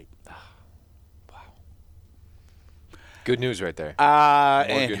 white. Wow. Good news right there.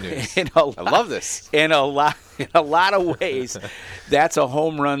 More good news. I love this. In a lot of ways, that's a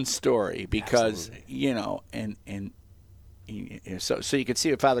home run story because, Absolutely. So you can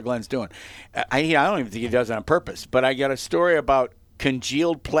see what Father Glenn's doing. I don't even think he does it on purpose, but I got a story about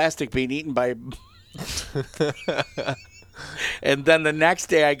congealed plastic being eaten by and then the next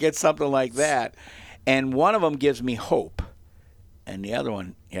day I get something like that, and one of them gives me hope and the other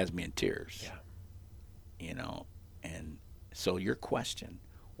one has me in tears. And so your question,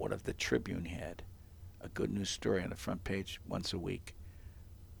 what if the Tribune had a good news story on the front page once a week?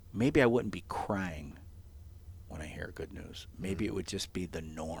 Maybe I wouldn't be crying when I hear good news. Maybe it would just be the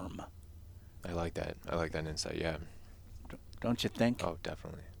norm. I like that. I like that insight, yeah. Don't you think? Oh,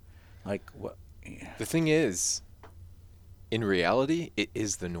 definitely. Like what? Yeah. The thing is, in reality, it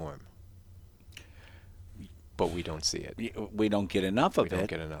is the norm. But we don't see it. We don't get enough of it. We don't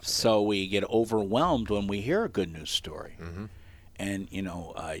get enough of it. So we get overwhelmed when we hear a good news story. Mm-hmm. And,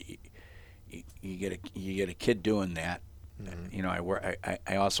 you get a kid doing that. Mm-hmm.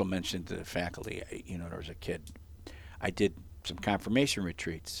 I also mentioned to the faculty, there was a kid. I did some confirmation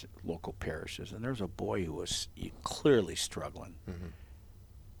retreats, local parishes, and there was a boy who was clearly struggling. Mm-hmm.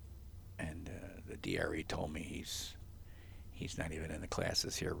 And the DRE told me he's not even in the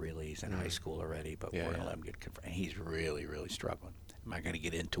classes here, really. He's in high school already, but we're going to let him get confirmed. And he's really, really struggling. I'm not going to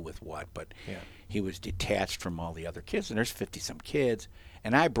get into with what, but he was detached from all the other kids, and there's 50-some kids.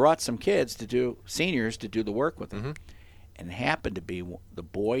 And I brought some kids seniors to do the work with him. Mm-hmm. And it happened to be the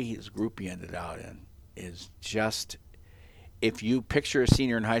boy his group he ended out in is just, if you picture a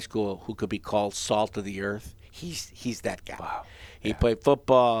senior in high school who could be called salt of the earth, he's that guy. Wow. He played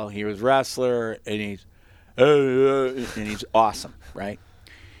football, he was a wrestler, and he's awesome, right?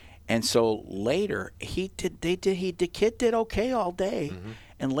 And so later the kid did okay all day. Mm-hmm.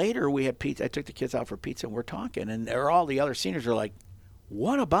 And later we had pizza. I took the kids out for pizza and we're talking, and all the other seniors are like,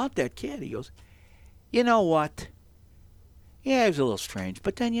 "What about that kid?" He goes, "You know what? Yeah, he was a little strange.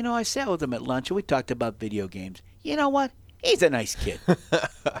 But then, I sat with him at lunch and we talked about video games. You know what? He's a nice kid."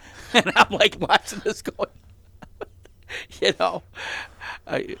 And I'm like watching this going,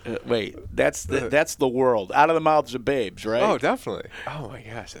 wait, that's the world. Out of the mouths of babes, right? Oh, definitely. Oh, my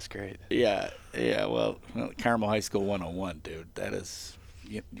gosh, that's great. Yeah, well, Carmel High School 101, dude. That is,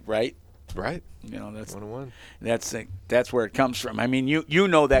 right? Right. That's 101. That's where it comes from. I mean, you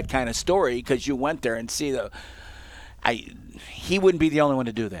know that kind of story because you went there and see he wouldn't be the only one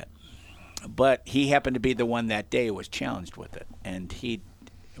to do that. But he happened to be the one that day who was challenged with it. And it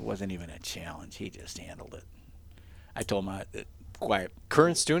wasn't even a challenge. He just handled it. I told him, quiet.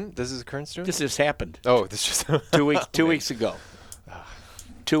 Current student? This is a current student? This just happened. Oh, this just 2 weeks. 2 weeks ago.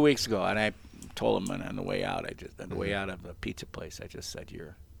 2 weeks ago, and I told him on the way out. On the way out of the pizza place, I just said,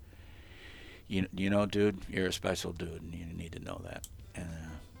 "Dude, you're a special dude, and you need to know that." And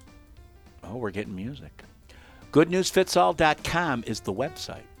we're getting music. GoodNewsFitsAll.com is the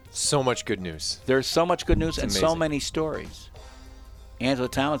website. So much good news. There's so much good news and so amazing. many stories. Angela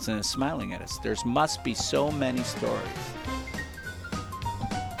Tomlinson is smiling at us. There must be so many stories.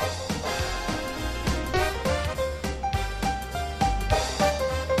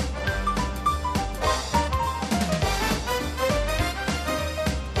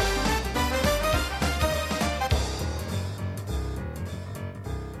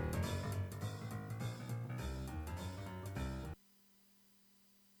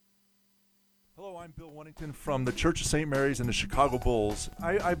 I'm Bill Winnington from the Church of St. Mary's and the Chicago Bulls.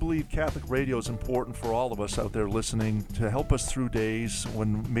 I believe Catholic radio is important for all of us out there listening to help us through days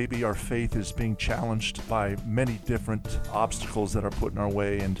when maybe our faith is being challenged by many different obstacles that are put in our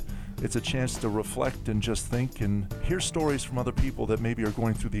way. And it's a chance to reflect and just think and hear stories from other people that maybe are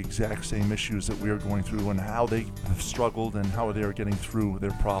going through the exact same issues that we are going through and how they have struggled and how they are getting through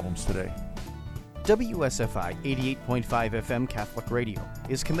their problems today. WSFI 88.5 FM Catholic Radio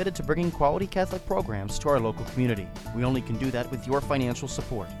is committed to bringing quality Catholic programs to our local community. We only can do that with your financial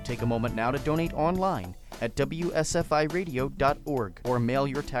support. Take a moment now to donate online at WSFIRadio.org or mail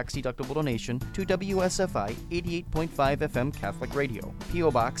your tax-deductible donation to WSFI 88.5 FM Catholic Radio,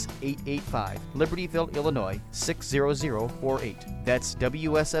 P.O. Box 885, Libertyville, Illinois 60048. That's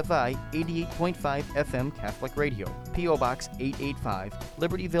WSFI 88.5 FM Catholic Radio, P.O. Box 885,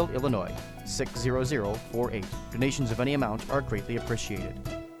 Libertyville, Illinois 60048. Donations of any amount are greatly appreciated.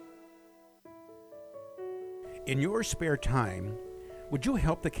 In your spare time, would you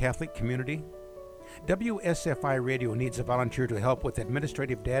help the Catholic community? WSFI Radio needs a volunteer to help with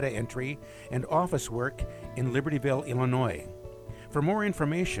administrative data entry and office work in Libertyville, Illinois. For more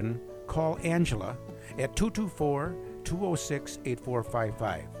information, call Angela at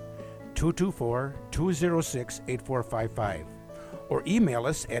 224-206-8455, 224-206-8455, or email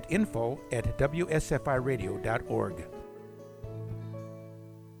us at info@wsfiradio.org.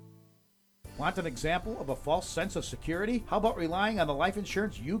 Want an example of a false sense of security? How about relying on the life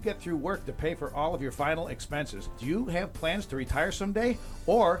insurance you get through work to pay for all of your final expenses? Do you have plans to retire someday?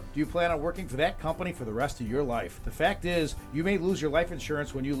 Or do you plan on working for that company for the rest of your life? The fact is, you may lose your life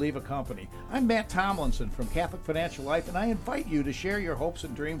insurance when you leave a company. I'm Matt Tomlinson from Catholic Financial Life, and I invite you to share your hopes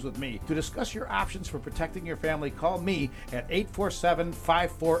and dreams with me. To discuss your options for protecting your family, call me at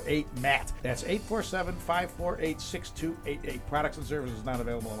 847-548-MATT. That's 847-548-6288. Products and services not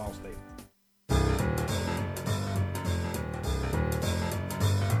available in all states.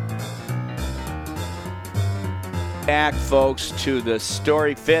 Back, folks, to the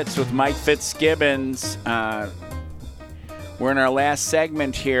Story Fits with Mike Fitzgibbons. We're in our last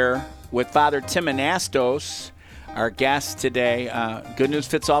segment here with Father Tim Anastos, our guest today.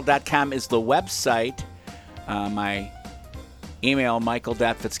 GoodNewsFitsAll.com is the website. My email,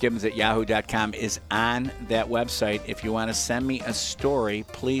 michael.fitzgibbons@yahoo.com, is on that website. If you want to send me a story,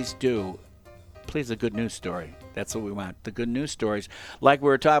 please do. Please, a good news story. That's what we want, the good news stories. Like we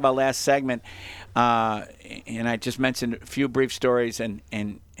were talking about last segment, and I just mentioned a few brief stories, and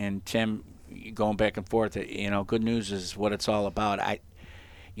Tim, going back and forth, good news is what it's all about.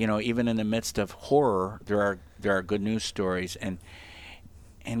 Even in the midst of horror, there are good news stories, and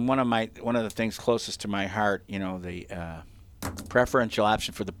one of the things closest to my heart, the preferential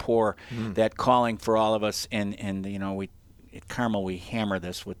option for the poor, that calling for all of us, and we at Carmel we hammer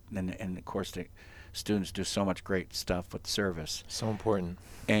this with, and of course the students do so much great stuff with service. So important.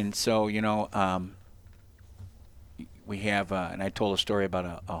 And so, we have, and I told a story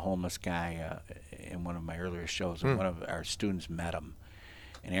about a homeless guy in one of my earlier shows, and one of our students met him,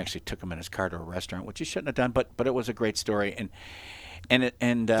 and he actually took him in his car to a restaurant, which he shouldn't have done, but it was a great story. And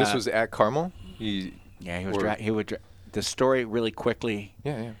this was at Carmel? He would the story really quickly.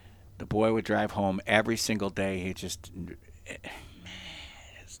 Yeah. The boy would drive home every single day. He just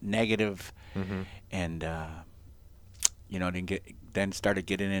negative, and then started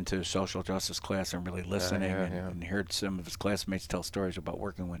getting into social justice class and really listening, and heard some of his classmates tell stories about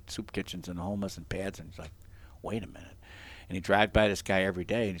working with soup kitchens and homeless and pads, and he's like, wait a minute. And he drive by this guy every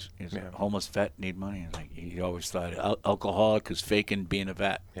day. And he's a homeless vet, need money. And he always thought alcoholic is faking being a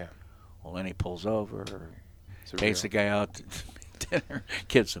vet. Yeah. Well, then he pulls over, or takes the guy out to dinner,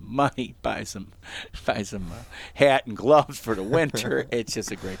 gives him money, buys him hat and gloves for the winter. It's just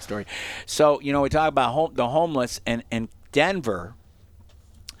a great story. So, we talk about the homeless, and Denver,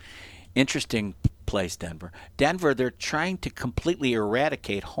 interesting place, Denver. Denver, they're trying to completely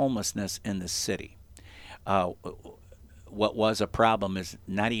eradicate homelessness in the city. What was a problem is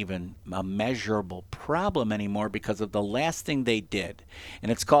not even a measurable problem anymore because of the last thing they did.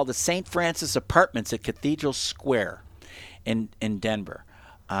 And it's called the St. Francis Apartments at Cathedral Square in Denver.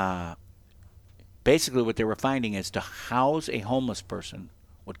 Basically what they were finding is to house a homeless person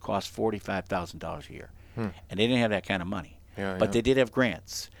would cost $45,000 a year. And they didn't have that kind of money. But they did have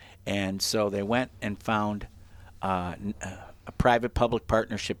grants. And so they went and found a private-public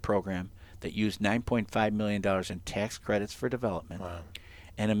partnership program that used $9.5 million in tax credits for development. Wow.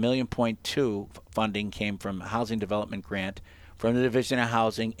 And $1.2 million funding came from a housing development grant from the Division of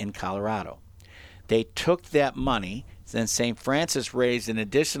Housing in Colorado. They took that money, then St. Francis raised an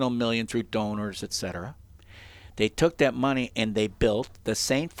additional $1 million through donors, etc. They took that money and they built the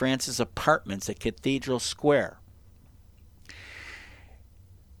St. Francis Apartments at Cathedral Square.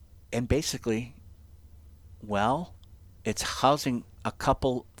 And basically, it's housing a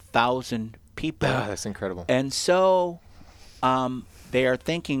couple thousand people. That's incredible. And so they are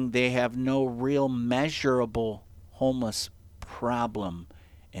thinking they have no real measurable homeless problem.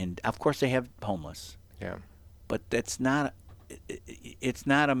 And, of course, they have homeless. Yeah. But that's not it's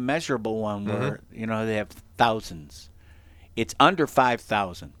not a measurable one where they have thousands. It's under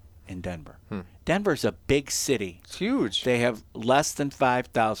 5,000 in Denver. Denver's a big city. It's huge. They have less than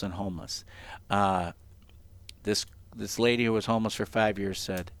 5,000 homeless. This lady who was homeless for 5 years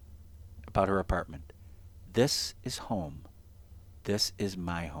said about her apartment, "This is home. This is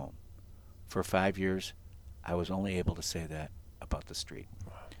my home." For 5 years, I was only able to say that about the street.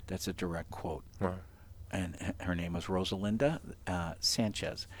 That's a direct quote. Wow. And her name was Rosalinda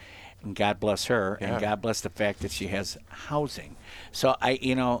Sanchez. And God bless her, and God bless the fact that she has housing. So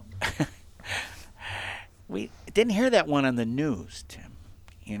we didn't hear that one on the news, Tim.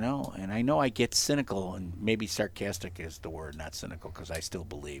 And I know I get cynical, and maybe sarcastic is the word, not cynical, because I still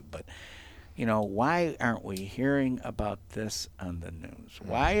believe. But, why aren't we hearing about this on the news?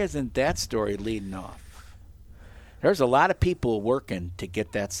 Why isn't that story leading off? There's a lot of people working to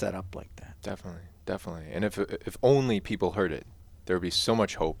get that set up like that. Definitely. And if only people heard it, there would be so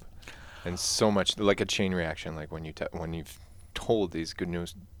much hope and so much, like a chain reaction, like when you've told these good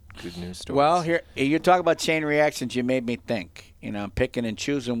news stories. Well, here you talk about chain reactions. You made me think. I'm picking and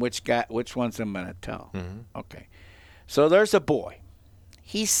choosing which ones I'm going to tell. Okay, so there's a boy.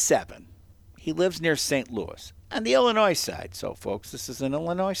 He's 7. He lives near St. Louis on the Illinois side. So, folks, this is an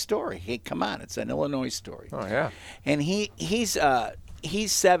Illinois story. Hey, come on, it's an Illinois story. Oh yeah. And he's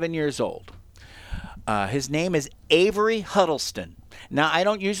 7 years old. His name is Avery Huddleston. Now, I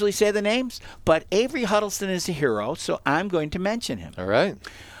don't usually say the names, but Avery Huddleston is a hero, so I'm going to mention him. All right.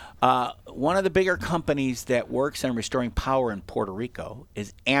 One of the bigger companies that works on restoring power in Puerto Rico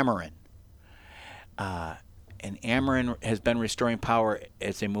is Ameren. And Ameren has been restoring power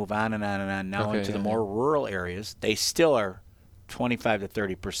as they move on and on and on now into the more rural areas. They still are 25 to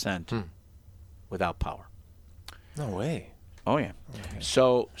 30% without power. No way. Oh, yeah. Okay.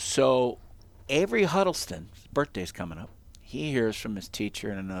 So Avery Huddleston's birthday's coming up. He hears from his teacher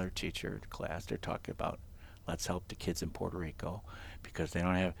and another teacher in class. They're talking about let's help the kids in Puerto Rico because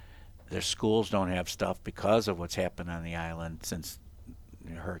their schools don't have stuff because of what's happened on the island since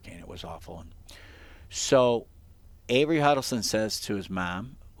the hurricane. It was awful. And so Avery Huddleston says to his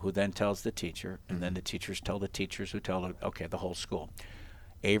mom, who then tells the teacher, and then the teachers tell the teachers who tell the whole school.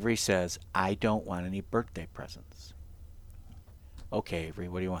 Avery says, "I don't want any birthday presents." "Okay, Avery,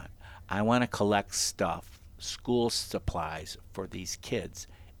 what do you want?" "I want to collect stuff, school supplies for these kids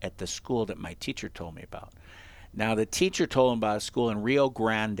at the school that my teacher told me about." Now, the teacher told him about a school in Rio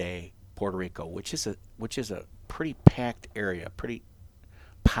Grande, Puerto Rico, which is a pretty packed area, pretty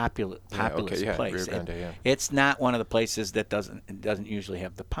populous place. Rio Grande, It's not one of the places that doesn't usually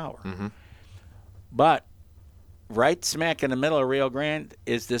have the power. But right smack in the middle of Rio Grande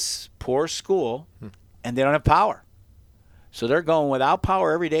is this poor school, and they don't have power. So they're going without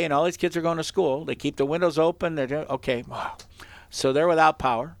power every day, and all these kids are going to school. They keep the windows open. So they're without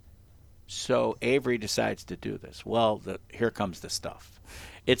power. So Avery decides to do this. Well, here comes the stuff.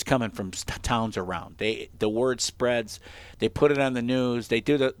 It's coming from towns around. The word spreads. They put it on the news. They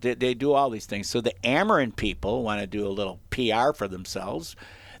do all these things. So the Ameren people want to do a little PR for themselves.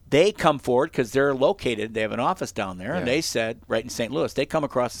 They come forward because they're located. They have an office down there, and they said, right in St. Louis, they come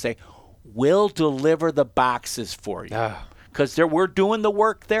across and say, "We'll deliver the boxes for you." Because we're doing the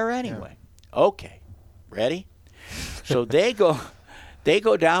work there anyway. Okay, ready? So they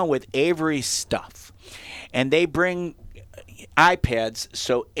go down with Avery's stuff, and they bring iPads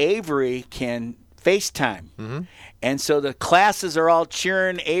so Avery can FaceTime. And so the classes are all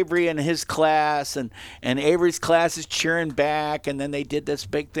cheering Avery and his class, and Avery's class is cheering back. And then they did this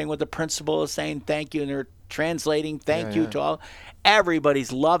big thing with the principal saying thank you, and they're translating thank you to all.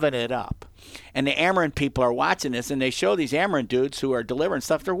 Everybody's loving it up. And the Ameren people are watching this, and they show these Ameren dudes who are delivering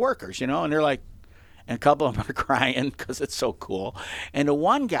stuff. They're workers, and they're like, and a couple of them are crying because it's so cool. And the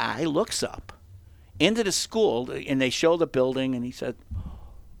one guy looks up into the school, and they show the building, and he said,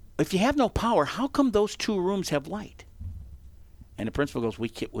 "If you have no power, how come those 2 rooms have light?" And the principal goes,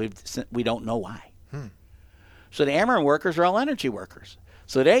 we don't know why. So the Ameren workers are all energy workers.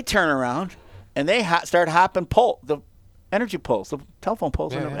 So they turn around, and they start hopping the energy poles, the telephone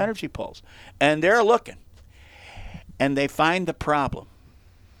poles and the energy poles. And they're looking. And they find the problem.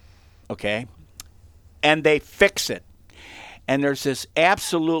 Okay? And they fix it. And there's this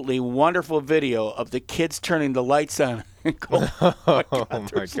absolutely wonderful video of the kids turning the lights on and going, "Oh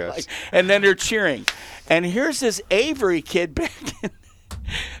my gosh." And then they're cheering. And here's this Avery kid back in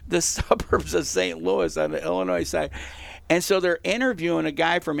the suburbs of St. Louis on the Illinois side. And so they're interviewing a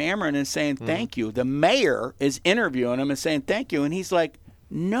guy from Ameren and saying thank you. The mayor is interviewing him and saying thank you. And he's like,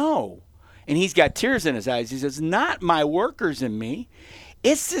 "No." And he's got tears in his eyes. He says, "Not my workers and me.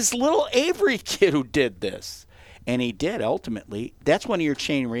 It's this little Avery kid who did this." and he did ultimately, that's one of your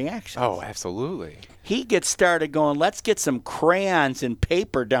chain reactions. Oh, absolutely. He gets started going, let's get some crayons and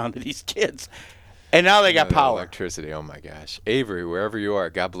paper down to these kids. And now they got The power. Electricity. Oh my gosh. Avery, wherever you are,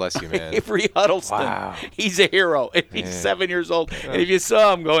 God bless you, man. Avery Huddleston. Wow. He's a hero. And he's 7 years old. And if you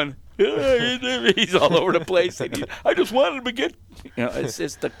saw him going, he's all over the place. And I just wanted him to get,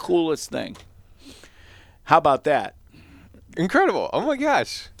 it's the coolest thing. How about that? Incredible. Oh my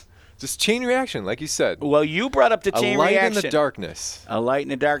gosh. Just chain reaction, like you said. Well, you brought up the chain a light reaction. in the darkness. A light in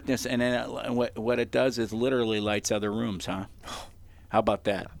the darkness, and then what it does is literally lights other rooms, huh? How about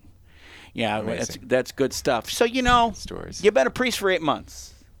that? Yeah, that's good stuff. So, Stories. You've been a priest for 8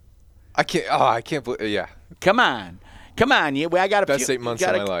 months. I can't believe, yeah. Come on. I got a Best 8 months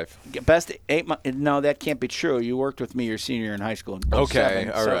of my life. Best 8 months. No, that can't be true. You worked with me your senior year in high school. Okay,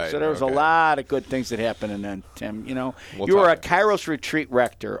 all right. So there was a lot of good things that happened, and then Tim, you We'll were a talk. Kairos retreat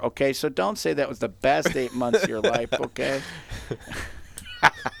rector. Okay, so don't say that was the best 8 months of your life. Okay.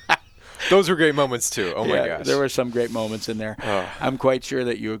 Those were great moments, too. Oh, my gosh. There were some great moments in there. Oh. I'm quite sure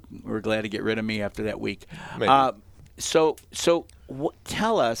that you were glad to get rid of me after that week. Maybe. So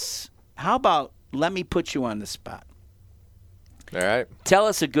tell us, how about, let me put you on the spot. All right. Tell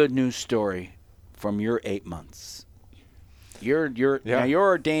us a good news story from your 8 months. Now you're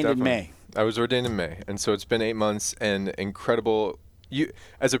ordained Definitely. in May. I was ordained in May, and so it's been 8 months, and incredible. You,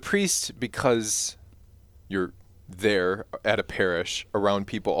 as a priest, because you're there at a parish around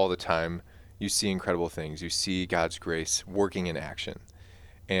people all the time, you see incredible things. You see God's grace working in action,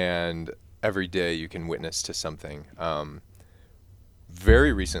 and every day you can witness to something.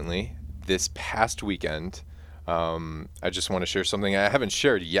 Very recently, this past weekend, I just want to share something I haven't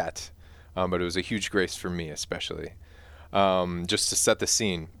shared yet, but it was a huge grace for me, especially. Just to set the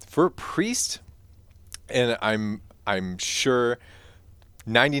scene for a priest, and I'm sure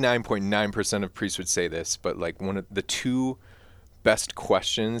 99.9% of priests would say this, but like one of the two best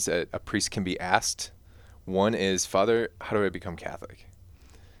questions that a priest can be asked, one is, Father, how do I become Catholic?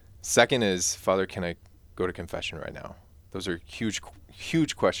 Second is, Father, can I go to confession right now? Those are huge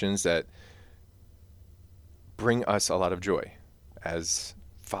questions that bring us a lot of joy as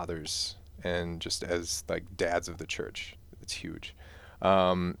fathers and just as like dads of the church. It's huge.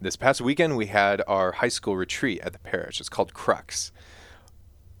 This past weekend, we had our high school retreat at the parish. It's called Crux.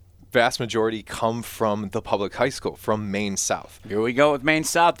 Vast majority come from the public high school, from Maine South. Here we go with Maine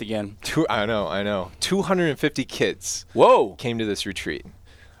South again. I know. 250 kids Whoa. came to this retreat.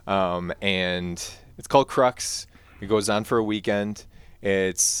 And it's called Crux. It goes on for a weekend.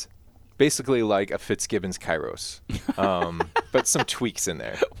 It's basically like a Fitzgibbons Kairos, but some tweaks in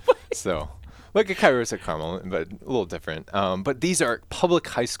there. So, like a Kairos at Carmel, but a little different. But these are public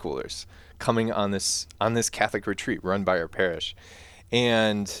high schoolers coming on this Catholic retreat run by our parish.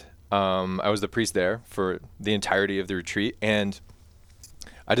 And I was the priest there for the entirety of the retreat, and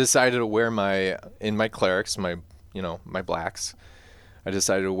I decided to wear my clerics, my blacks. I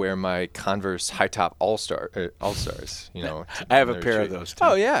decided to wear my Converse high top All-Stars. I have a pair of those too.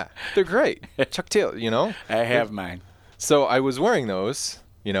 Oh yeah, they're great. Chuck Taylor, I have mine. So I was wearing those,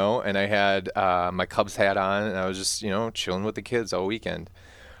 and I had my Cubs hat on, and I was just chilling with the kids all weekend.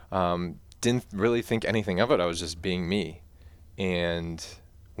 Didn't really think anything of it. I was just being me. And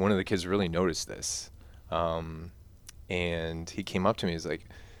one of the kids really noticed this. And he came up to me. He's like,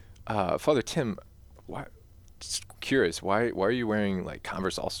 Father Tim, just curious, why are you wearing like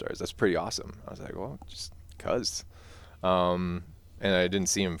Converse All-Stars? That's pretty awesome. I was like, well, just because. And I didn't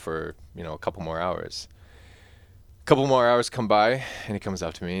see him for, a couple more hours. A couple more hours come by, and he comes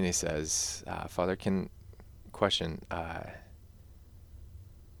up to me and he says, Father, question, how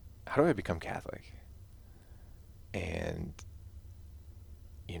do I become Catholic? And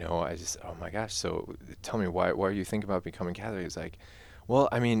I just, oh my gosh, so tell me, why are you thinking about becoming Catholic? It's like, well,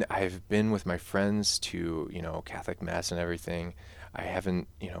 I mean, I've been with my friends to, Catholic Mass and everything. I haven't,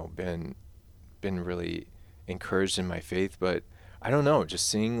 been really encouraged in my faith, but I don't know, just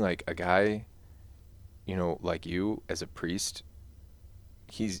seeing like a guy, like you as a priest,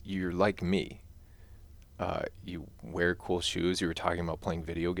 you're like me. You wear cool shoes. You were talking about playing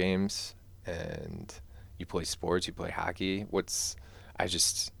video games, and you play sports, you play hockey. I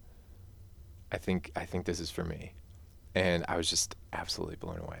think this is for me. And I was just absolutely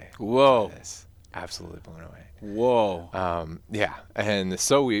blown away. Whoa. by this. Absolutely blown away. Whoa. Yeah. And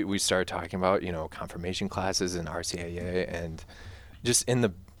so we started talking about, confirmation classes and RCIA, and just in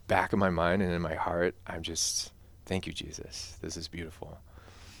the back of my mind and in my heart, I'm just, thank you, Jesus. This is beautiful.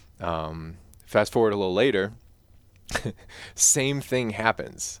 Fast forward a little later, same thing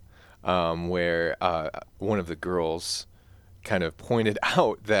happens, where one of the girls kind of pointed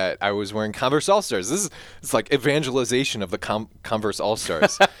out that I was wearing Converse All-Stars. It's like evangelization of the Converse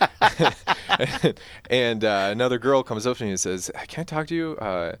All-Stars. And another girl comes up to me and says, "Can I talk to you?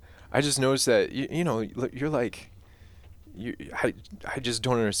 I just noticed that you're like, I just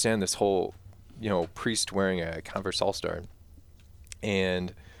don't understand this whole, priest wearing a Converse All-Star."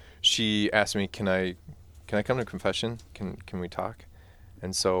 And she asked me, "Can I come to confession? Can we talk?"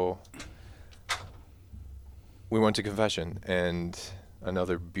 And so we went to confession, and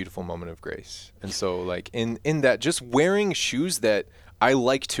another beautiful moment of grace. And so, like, in that, just wearing shoes that I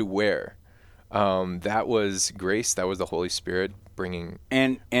like to wear, that was grace. That was the Holy Spirit bringing.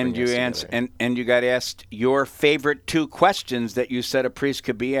 And you answer, and you got asked your favorite 2 questions that you said a priest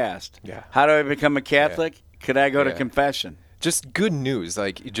could be asked. Yeah. How do I become a Catholic? Yeah. Could I go to confession? Just good news.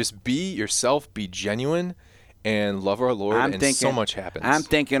 Like, just be yourself, be genuine, and love our Lord, so much happens. I'm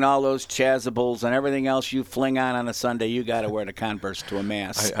thinking all those chasubles and everything else you fling on a Sunday, you got to wear the Converse to a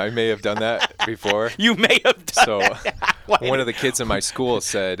Mass. I may have done that before. You may have done that. One of the kids in my school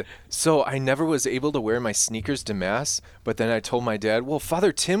said, "So I never was able to wear my sneakers to Mass, but then I told my dad, well,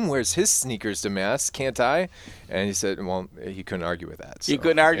 Father Tim wears his sneakers to Mass, can't I?" And he said, well, he couldn't argue with that. So. You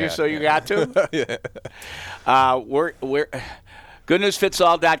couldn't argue, so you got to? Yeah. We're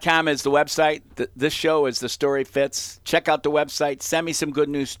GoodNewsFitsAll.com is the website. This show is The Story Fits. Check out the website. Send me some good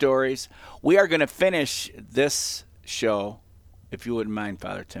news stories. We are going to finish this show, if you wouldn't mind,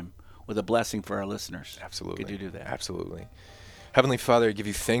 Father Tim, with a blessing for our listeners. Absolutely. Could you do that? Absolutely. Heavenly Father, I give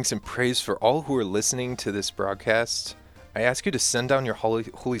you thanks and praise for all who are listening to this broadcast. I ask you to send down your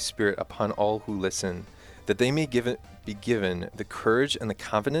Holy Spirit upon all who listen, that they may be given the courage and the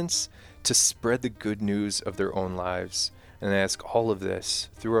confidence to spread the good news of their own lives. And I ask all of this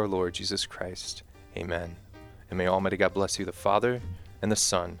through our Lord Jesus Christ. Amen. And may Almighty God bless you, the Father, and the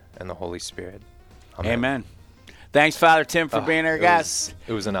Son, and the Holy Spirit. Amen. Amen. Thanks, Father Tim, for being our guest.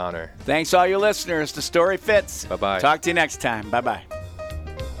 It was an honor. Thanks, all your listeners. The Story Fits. Bye-bye. Talk to you next time. Bye-bye.